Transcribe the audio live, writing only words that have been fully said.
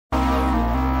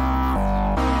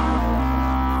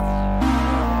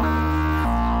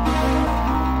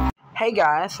Hey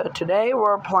guys, so today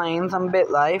we're playing some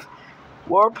Bitlife.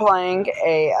 We're playing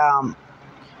a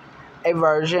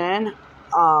version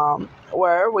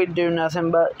where we do nothing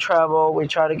but travel. We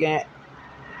try to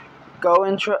go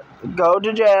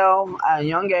to jail at a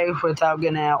young age without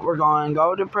getting out. We're going to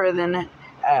go to prison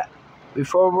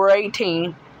before we're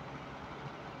 18,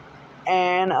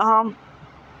 and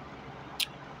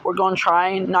we're going to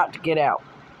try not to get out,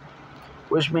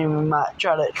 which means we might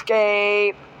try to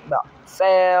escape, but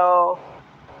fail.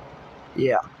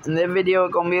 Yeah, in this video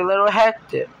it's going to be a little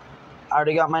hectic. I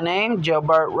already got my name,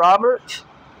 Gilbert Roberts.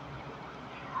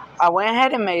 I went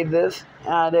ahead and made this,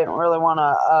 and I didn't really want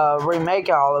to remake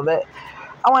all of it.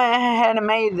 I went ahead and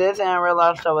made this, and I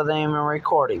realized I wasn't even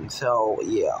recording, so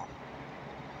yeah.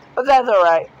 But that's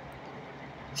alright.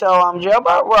 So I'm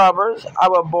Gilbert Roberts. I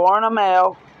was born a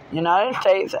male, United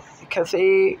States,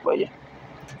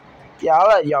 yeah, I'll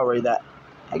let y'all read that.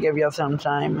 I give y'all some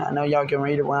time. I know y'all can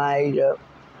read it when I age up.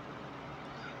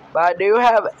 But I do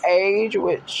have age,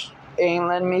 which ain't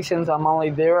letting me since I'm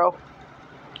only 0.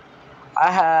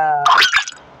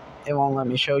 It won't let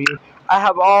me show you. I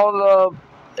have all the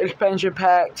expansion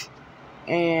packs,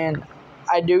 and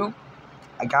I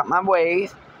got my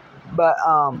ways, but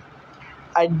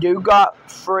I do got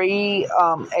free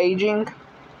aging.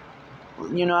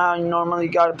 You know how you normally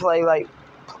gotta play like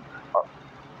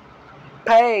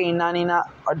pay 99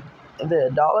 or is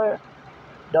it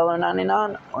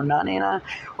 $1.99 or 99?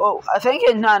 Well, I think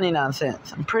it's 99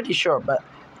 cents. I'm pretty sure, but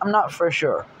I'm not for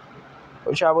sure,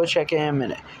 which I will check in a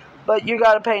minute. But you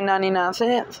gotta pay 99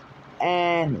 cents,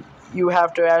 and you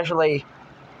have to actually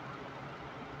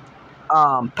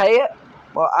pay it.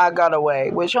 Well, I got away,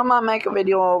 which I might make a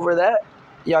video over that.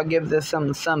 Y'all give this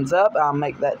some thumbs up. I'll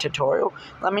make that tutorial.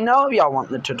 Let me know if y'all want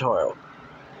the tutorial.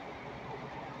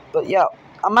 But yeah,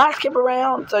 I might skip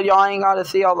around so y'all ain't got to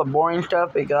see all the boring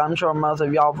stuff, because I'm sure most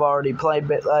of y'all have already played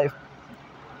Bitlife.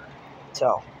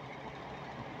 So,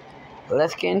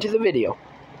 let's get into the video.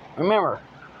 Remember,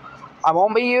 I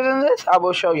won't be using this. I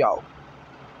will show y'all.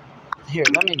 Here,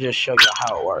 let me just show y'all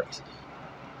how it works.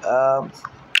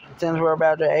 Since we're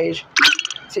about to age.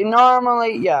 See,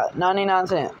 normally, yeah, 99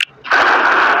 cents.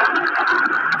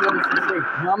 Doing it for free.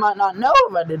 Y'all might not know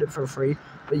if I did it for free,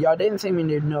 but y'all didn't see me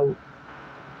do no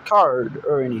card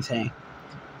or anything.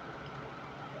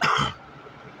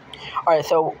 Alright,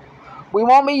 so we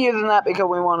won't be using that because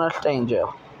we want to stay in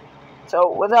jail.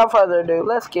 So without further ado,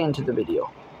 let's get into the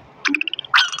video.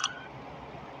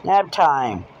 Nap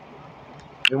time.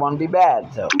 We want to be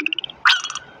bad, so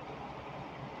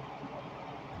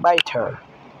bite her.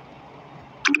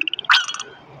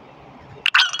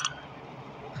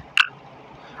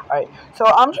 Alright, so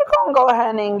I'm just going to go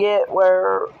ahead and get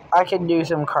where I can do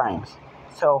some crimes.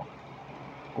 So,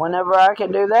 whenever I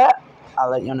can do that, I'll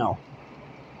let you know.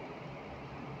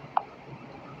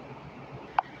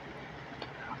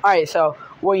 Alright, so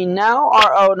we now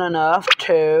are old enough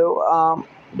to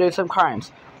do some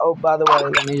crimes. Oh, by the way,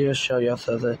 let me just show you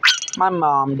something. My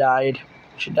mom died.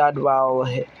 She died while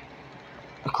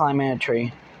climbing a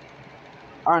tree.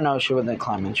 Or no, she wasn't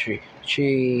climbing a tree.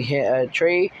 She hit a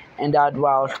tree and died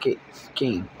while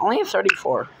skiing. Only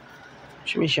 34.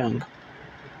 She was young.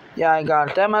 Yeah, I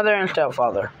got stepmother and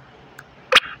stepfather,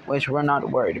 which we're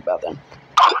not worried about them.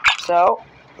 So,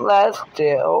 let's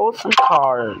steal some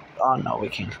cars. Oh no, we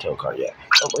can't steal cars yet.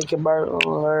 But we can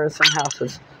burglar some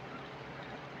houses.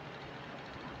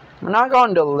 We're not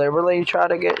going to deliberately try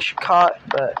to get caught,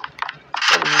 but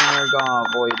doesn't mean we're going to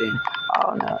avoid him.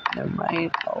 Oh no, never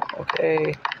mind. Oh,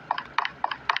 okay.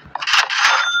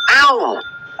 Ow!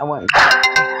 I went back.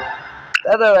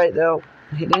 That's alright though.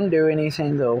 He didn't do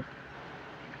anything though.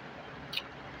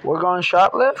 We're going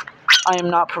shoplift. I am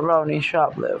not promoting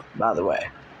shoplift, by the way.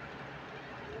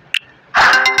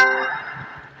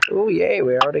 Oh yay,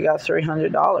 we already got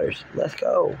 $300. Let's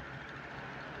go.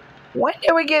 When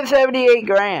did we get 78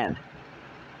 grand?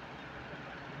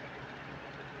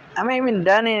 I haven't even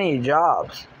done any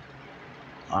jobs.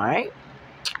 Alright.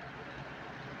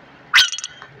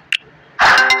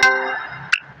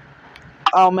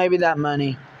 Oh, maybe that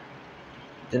money.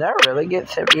 Did I really get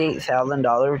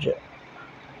 $78,000?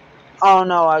 Oh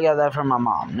no, I got that from my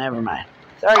mom. Never mind.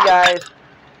 Sorry guys.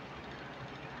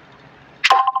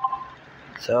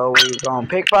 So we're going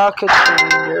pickpocket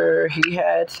stranger. He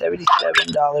had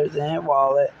 $77 in his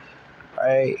wallet.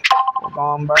 Alright. We're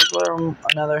going burglar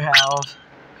another house.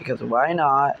 Because why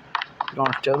not? We're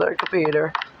going to steal their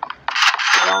computer.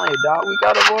 There's only a dog we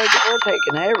gotta avoid. We're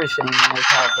taking everything in this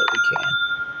house that we can.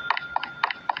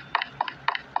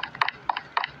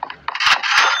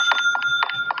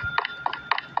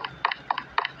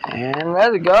 And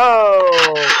let's go.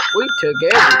 We took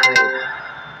everything.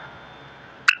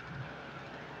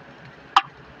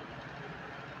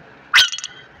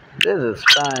 This is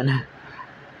fun.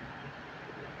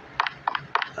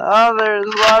 Oh, there's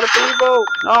a lot of people.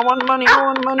 I want money. I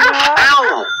want money.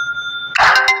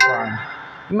 Fine.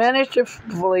 Managed to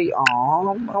flee.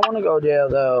 Oh, I want to go jail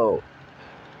though.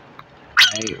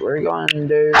 Right, we're going to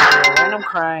do a random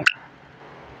crank.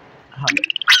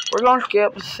 We're going to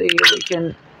skip to see if we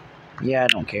can. Yeah, I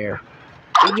don't care.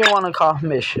 We just want to cause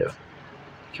mischief.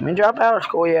 Can we drop out of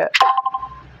school yet?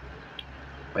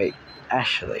 Wait,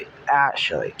 actually,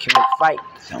 can we fight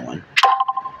someone?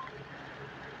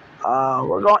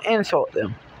 We're going to insult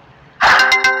them.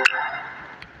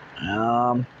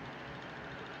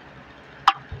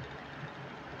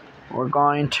 We're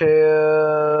going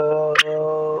to.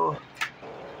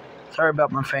 Sorry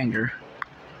about my finger.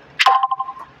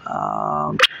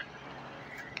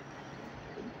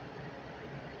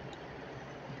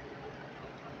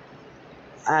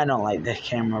 I don't like this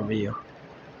camera view.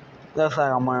 Looks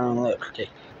like I'm wearing lipstick.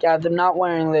 Guys, I'm not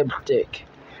wearing lipstick.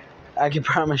 I can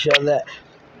promise you that.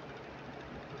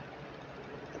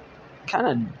 Kind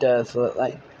of does look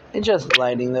like. It's just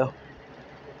lighting though.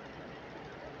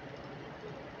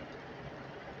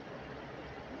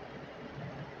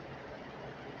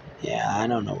 Yeah, I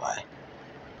don't know why.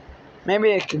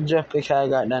 Maybe it's just because I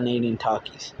got done eating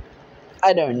Takis.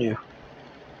 I don't know.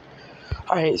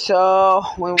 Alright, so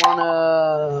we want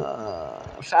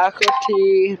a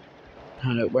faculty.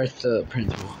 Where's the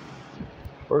principal?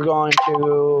 We're going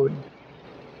to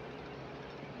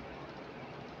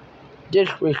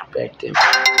disrespect him.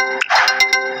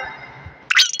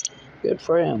 Good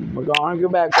for him. We're going to go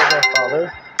back with our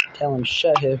father. Tell him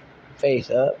shut his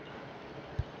face up.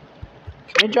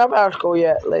 Can we drop out of school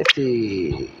yet? Let's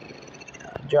see.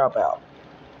 Drop out.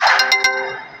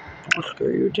 I'll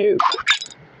screw you too.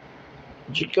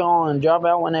 Just go and drop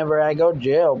out whenever I go to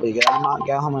jail because I'm not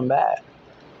coming back.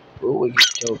 Ooh, we get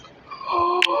choked.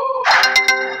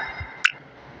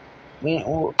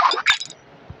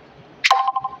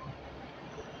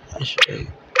 Actually,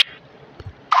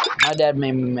 my dad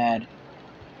made me mad.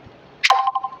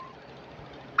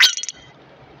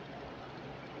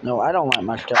 No, I don't like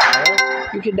my stepmother.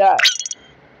 You could die.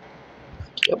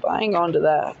 Yep, I ain't going to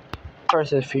that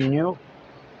person's funeral.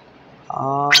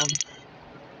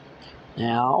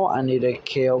 Now I need to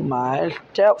kill my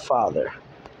stepfather.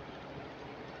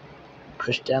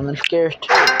 Push down the stairs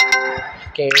too.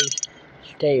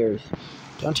 Stairs.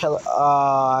 Don't tell her.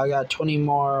 I got 20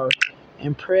 more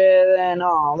in prison.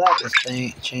 Oh, that's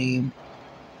a shame.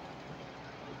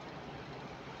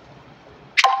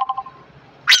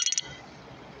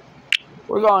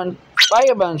 We're going to fight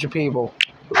a bunch of people.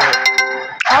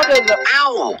 How did the...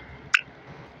 Ow!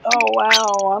 Oh,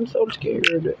 wow. I'm so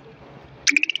scared.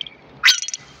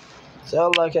 So,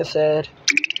 like I said,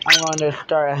 I'm going to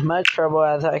start as much trouble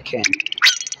as I can.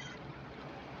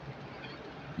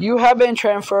 You have been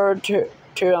transferred to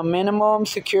a minimum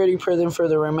security prison for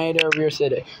the remainder of your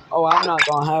stay. Oh, I'm not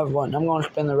going to have one. I'm going to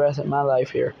spend the rest of my life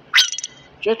here.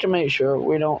 Just to make sure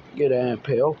we don't get an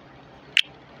appeal.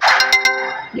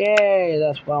 Yay,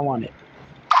 that's what I wanted.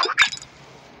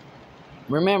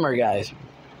 Remember, guys,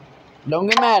 don't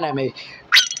get mad at me.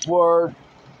 We're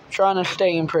trying to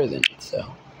stay in prison,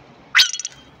 so.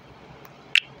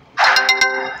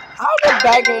 How did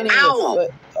back any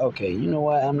foot? Okay, you know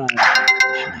what? I'm not even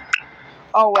pushing it.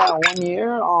 Oh, wow, 1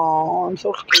 year? Oh, I'm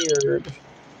so scared.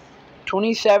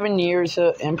 27 years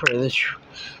in prison.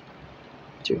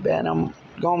 Too bad I'm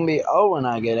going to be old when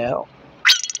I get out.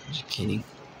 Just kidding.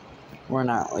 We're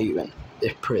not leaving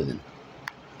this prison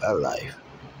alive.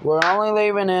 We're only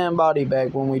leaving in body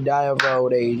bag when we die of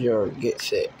old age or get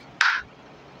sick.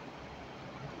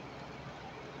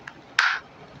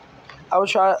 I will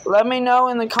try. Let me know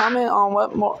in the comment on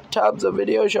what more types of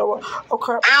videos y'all want. Oh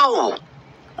crap! Ow!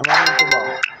 I'm running the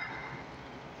ball.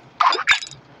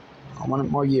 I want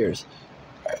more years.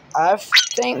 I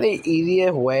think the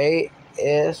easiest way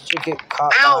is to get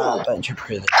caught by a bunch of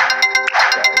prison.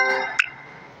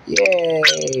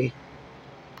 Yay!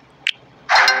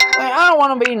 I don't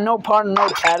want to be no part of no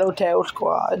Tattletale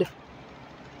Squad.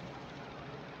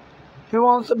 Who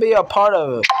wants to be a part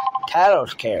of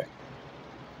Tattletale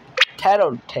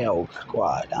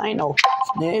Squad? I ain't no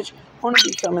snitch. I want to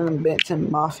become in the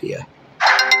Benson Mafia.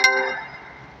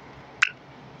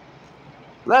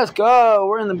 Let's go.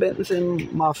 We're in the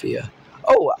Benson Mafia.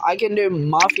 Oh, I can do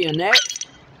Mafia next.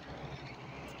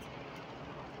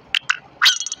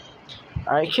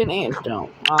 I can't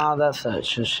don't. Ah, that's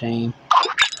such a shame.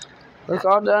 Let's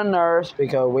all the nurse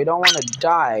because we don't want to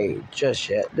die just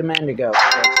yet. Demand to go.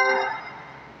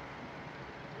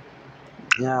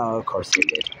 No, of course they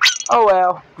did. Oh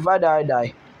well, if I die, I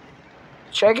die.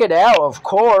 Check it out, of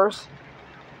course.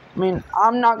 I mean,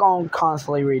 I'm not going to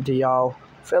constantly read to y'all.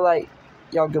 I feel like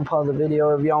y'all can pause the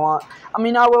video if y'all want. I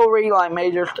mean, I will read, like,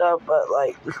 major stuff, but,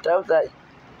 like, the stuff that...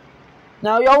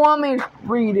 Now, y'all want me to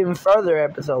read in further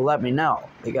episodes, let me know.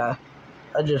 Because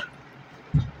I just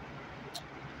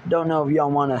don't know if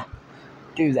y'all want to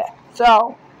do that.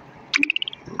 So,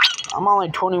 I'm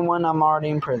only 21, I'm already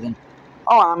in prison.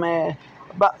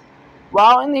 But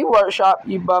while in the workshop,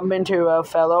 you bump into a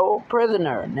fellow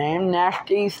prisoner named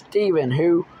Nasty Steven,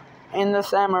 who in the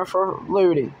summer for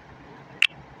looting.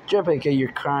 Typically,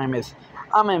 your crime is,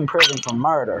 I'm in prison for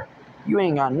murder. You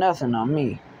ain't got nothing on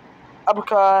me.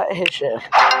 Uppercut, hit chest.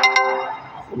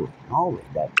 Holy,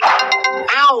 that.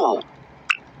 Ow!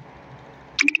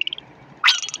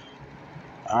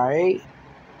 Alright.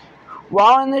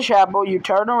 While in the chapel, you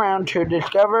turn around to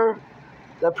discover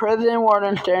the prison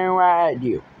warden staring right at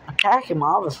you. Attack him,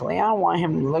 obviously. I don't want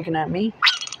him looking at me.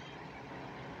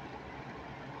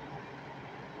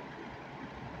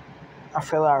 I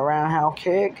feel like a roundhouse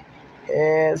kick.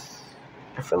 Yes.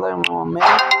 I feel like I'm on me.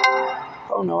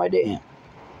 Oh, no, I didn't.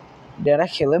 Did I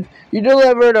kill him? You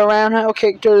delivered a roundhouse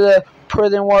kick to the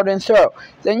prison warden's throat.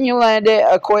 Then you landed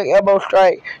a quick elbow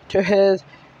strike to his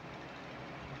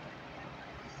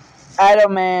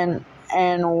abdomen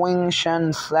and Wing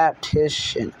Shun slapped his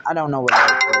shin. I don't know what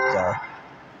those words are.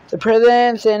 The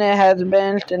prison Senate has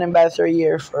been extended by 3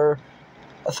 years for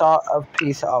assault of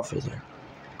peace officer.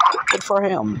 Good for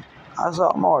him. I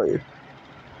saw more.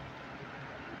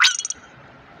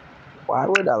 Why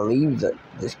would I leave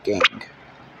this gang?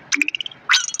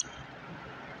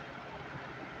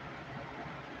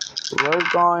 We're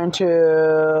going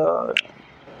to...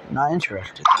 Not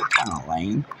interested. It's kind of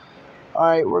lame.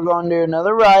 Alright, we're going to do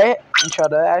another riot and try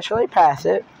to actually pass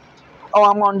it. Oh,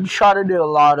 I'm going to try to do a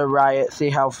lot of riots, see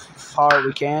how far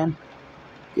we can.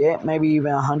 Yeah, maybe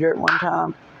even 100 one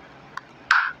time.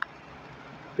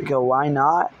 Because why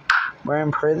not? We're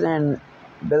in prison.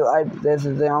 Bitlife, this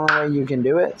is the only way you can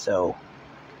do it, so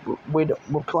we're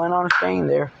planning on staying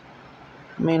there.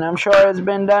 I mean, I'm sure it's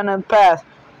been done in the past,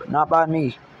 but not by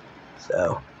me.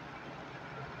 So.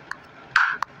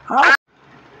 Huh?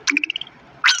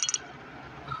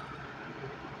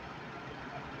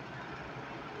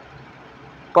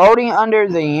 Voting under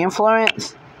the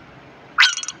influence?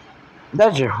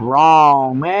 That's just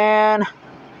wrong, man.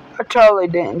 I totally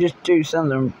didn't just do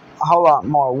something a whole lot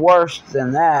more worse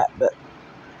than that, but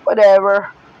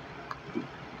whatever.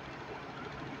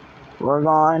 We're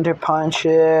going to punch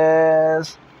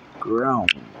his groan.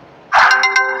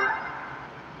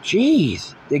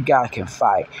 Jeez, the guy can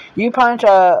fight. You punch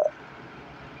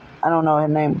I don't know his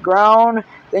name, groan,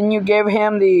 then you give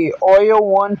him the oil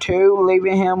 1-2,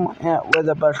 leaving him with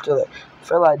a busted lip. I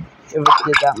feel like if it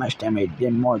did that much damage, it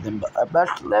did more than a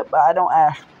busted lip, but I don't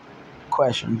ask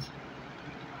questions.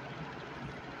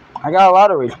 I got a lot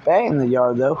of respect in the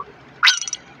yard, though.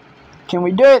 Can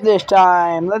we do it this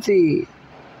time? Let's see.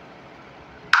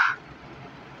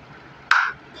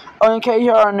 Oh, in case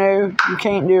you are new, you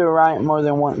can't do it right more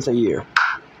than once a year.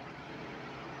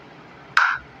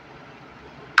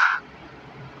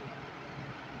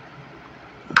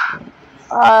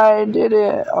 I did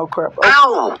it. Oh, crap.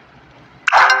 Oh.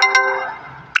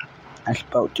 I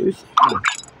spoke too soon.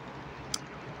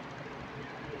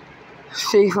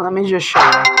 See, let me just show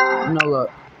you. No,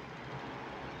 look.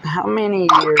 How many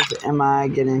years am I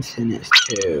getting sentenced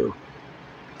to?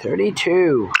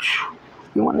 32.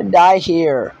 You want to die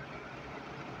here.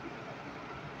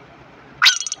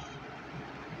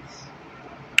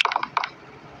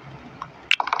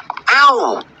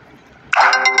 Ow!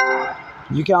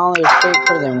 You can only escape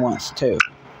prison once, too.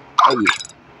 Oh,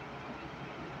 yeah.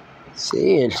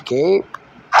 See, escape.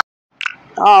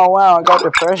 Oh, wow, I got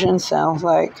depression. Sounds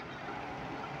like...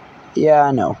 Yeah,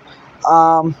 I know.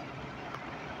 Sound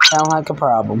like a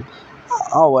problem.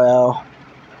 Oh, well.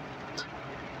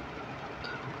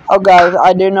 Oh, guys,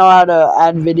 I do know how to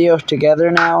add videos together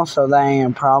now, so that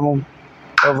ain't a problem.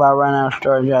 So if I run out of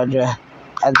storage, I just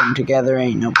add them together.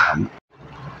 Ain't no problem.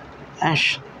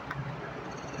 Ash.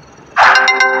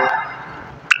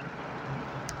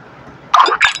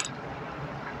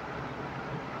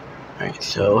 Alright,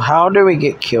 so how do we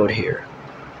get killed here?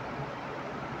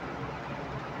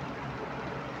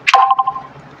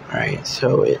 Alright,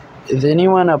 so is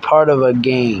anyone a part of a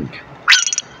gang?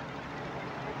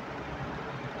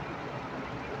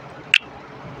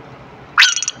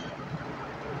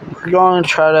 We're going to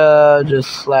try to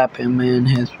just slap him in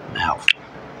his mouth.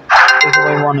 If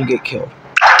we want to get killed.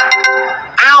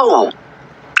 Ow!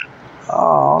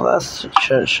 Oh, that's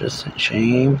just a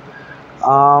shame.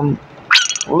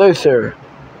 Luther.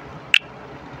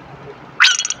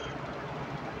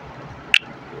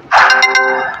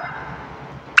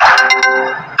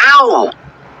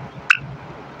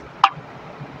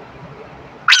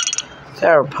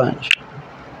 Sour punch.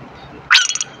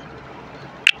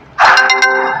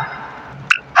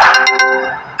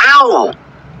 Ow!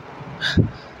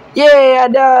 Yay, I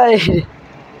died!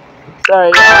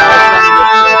 Sorry,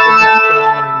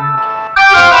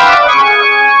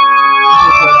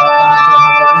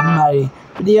 my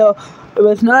video. It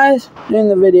was nice doing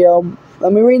the video.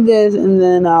 Let me read this and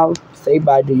then I'll say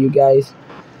bye to you guys.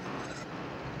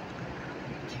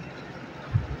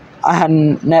 I had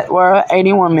net worth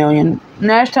 81 million.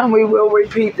 Next time we will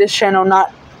repeat this channel,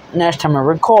 not next time I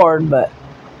record, but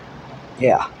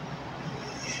yeah.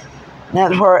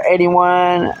 Net worth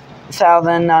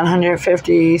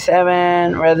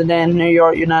 81,957. Resident New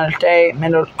York, United States.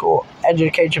 Middle school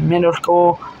education, middle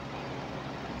school.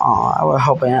 Oh, I was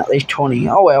hoping at least 20.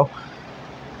 Oh well.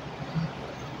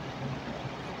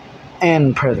 And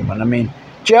imprisonment. I mean,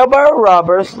 jailbird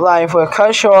Robert's life was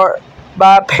cut short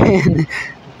by a pen.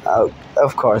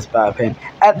 Of course, by a pen.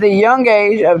 At the young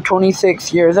age of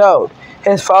 26 years old,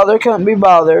 his father couldn't be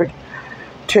bothered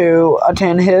to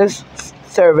attend his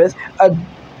service.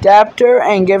 Adapter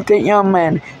and gifted young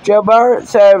man, Jailbird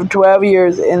served 12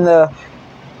 years in the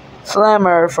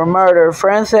slammer for murder.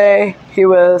 Friends say he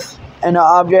was an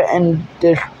object and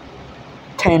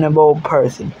detainable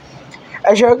person.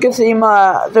 As you can see,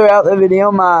 throughout the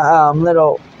video,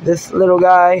 this little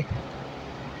guy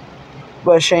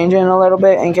was changing a little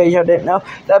bit. In case y'all didn't know,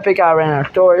 that big guy ran our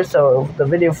story, so if the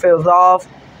video feels off,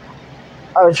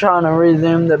 I was trying to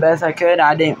resume the best I could.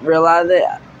 I didn't realize it.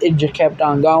 It just kept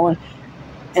on going.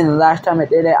 And the last time it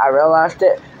did it, I realized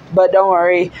it. But don't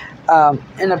worry.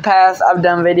 In the past, I've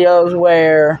done videos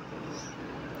where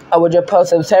I would just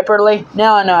post them separately.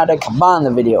 Now I know how to combine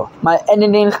the video. My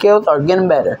editing skills are getting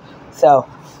better. So,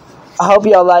 I hope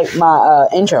y'all like my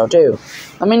intro too.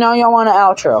 Let me know y'all want an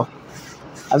outro.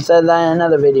 I've said that in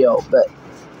another video, but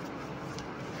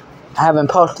I haven't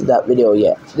posted that video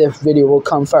yet. This video will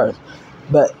come first.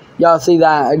 But y'all see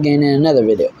that again in another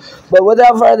video. But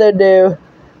without further ado,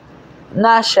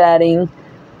 nice chatting.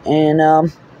 And,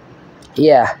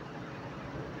 yeah.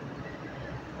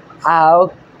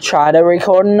 I'll try to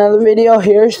record another video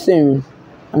here soon.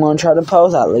 I'm going to try to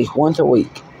post at least once a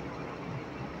week.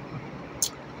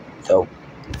 So,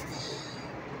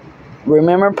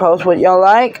 remember, post what y'all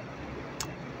like.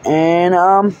 And,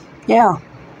 yeah.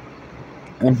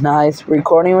 It's nice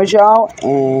recording with y'all.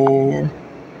 And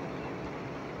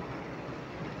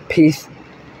peace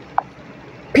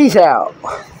out.